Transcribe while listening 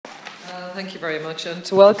Thank you very much, and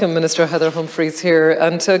to welcome Minister Heather Humphreys here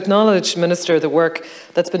and to acknowledge, Minister, the work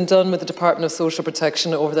that's been done with the Department of Social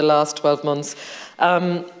Protection over the last 12 months.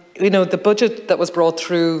 The budget that was brought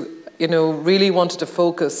through, really wanted to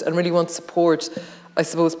focus and really want to support, I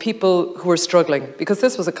suppose, people who are struggling, because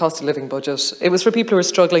this was a cost of living budget. It was for people who are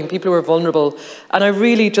struggling, people who are vulnerable, and I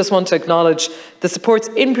really just want to acknowledge the supports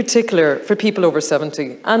in particular for people over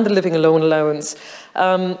 70 and the living alone allowance.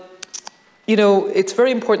 It's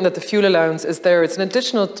very important that the fuel allowance is there. It's an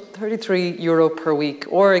additional €33 per week,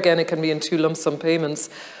 or again, it can be in 2 lump sum payments,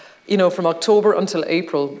 from October until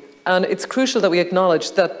April. And it's crucial that we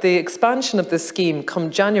acknowledge that the expansion of this scheme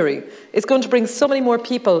come January is going to bring so many more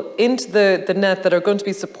people into the net that are going to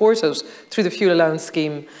be supported through the fuel allowance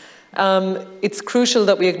scheme. It's crucial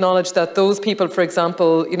that we acknowledge that those people, for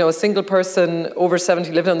example, a single person over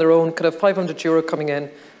 70 living on their own could have €500 coming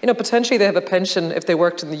in. Potentially they have a pension if they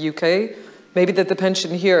worked in the UK. Maybe they have the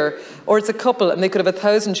pension here, or it's a couple and they could have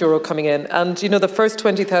 €1,000 coming in. And the first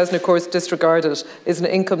 20,000, of course, disregarded is an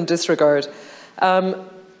income disregard.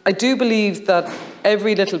 I do believe that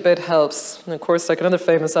every little bit helps. And of course, like another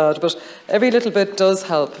famous ad, but every little bit does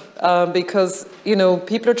help because,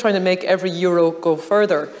 people are trying to make every euro go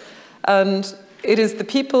further. And it is the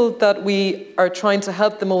people that we are trying to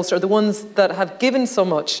help the most are the ones that have given so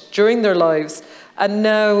much during their lives and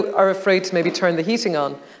now are afraid to maybe turn the heating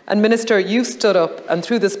on. And Minister, you've stood up and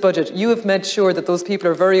through this budget, you have made sure that those people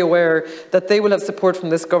are very aware that they will have support from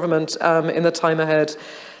this government in the time ahead.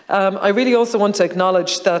 I really also want to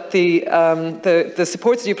acknowledge that the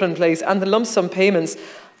supports that you put in place and the lump sum payments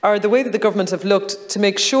are the way that the government have looked to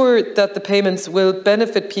make sure that the payments will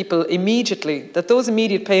benefit people immediately, that those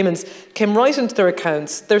immediate payments came right into their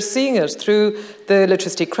accounts. They're seeing it through the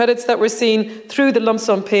electricity credits that we're seeing, through the lump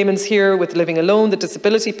sum payments here with living alone, the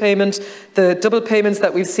disability payment, the double payments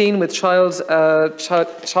that we've seen with child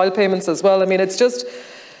payments as well. I mean, it's just,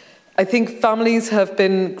 I think families have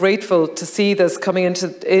been grateful to see this coming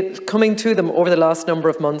to them over the last number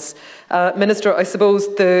of months. Minister, I suppose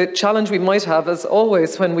the challenge we might have, as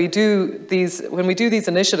always, when we do these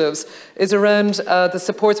initiatives, is around the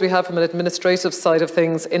supports we have from an administrative side of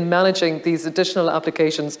things in managing these additional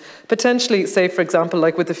applications. Potentially, say, for example,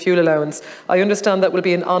 like with the fuel allowance, I understand that will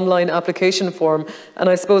be an online application form, and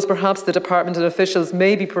I suppose perhaps the department and officials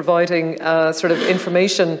may be providing sort of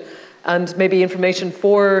information and maybe information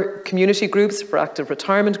for community groups, for active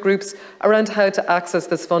retirement groups, around how to access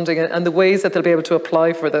this funding and the ways that they'll be able to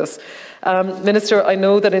apply for this. Minister, I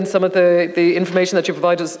know that in some of the information that you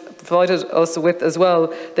provided us with as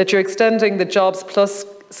well, that you're extending the Jobs Plus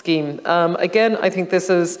scheme. Again, I think this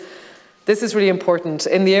is really important.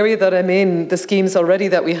 In the area that I'm in, the schemes already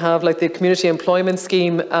that we have, like the community employment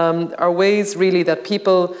scheme, are ways really that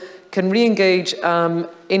people can re-engage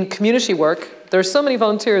in community work. There are so many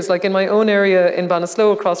volunteers, like in my own area in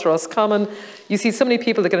Ballinasloe, across Roscommon, you see so many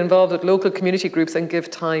people that get involved with local community groups and give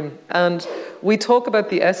time. And we talk about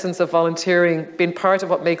the essence of volunteering being part of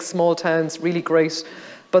what makes small towns really great.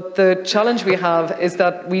 But the challenge we have is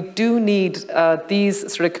that we do need these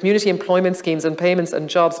sort of community employment schemes and payments and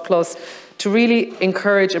Jobs Plus to really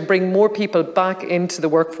encourage and bring more people back into the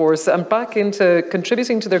workforce and back into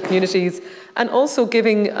contributing to their communities, and also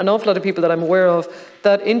giving an awful lot of people that I'm aware of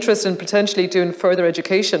that interest in potentially doing further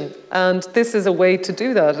education. And this is a way to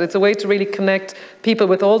do that. It's a way to really connect people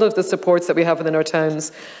with all of the supports that we have within our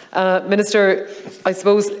towns. Minister, I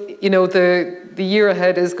suppose, the year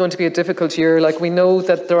ahead is going to be a difficult year. Like, we know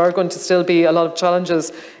that there are going to still be a lot of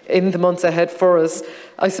challenges in the months ahead for us.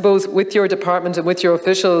 I suppose with your department and with your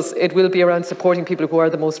officials, it will be around supporting people who are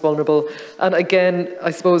the most vulnerable. And again,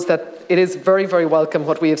 I suppose that it is very, very welcome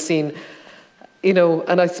what we have seen.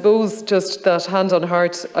 And I suppose just that hand on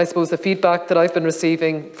heart, I suppose the feedback that I've been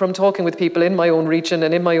receiving from talking with people in my own region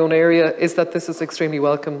and in my own area is that this is extremely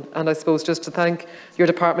welcome. And I suppose just to thank your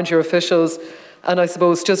department, your officials, and I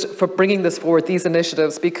suppose just for bringing this forward, these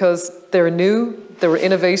initiatives, because they're new, they were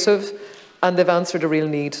innovative, and they've answered a real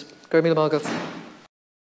need. Gurmil Malgat.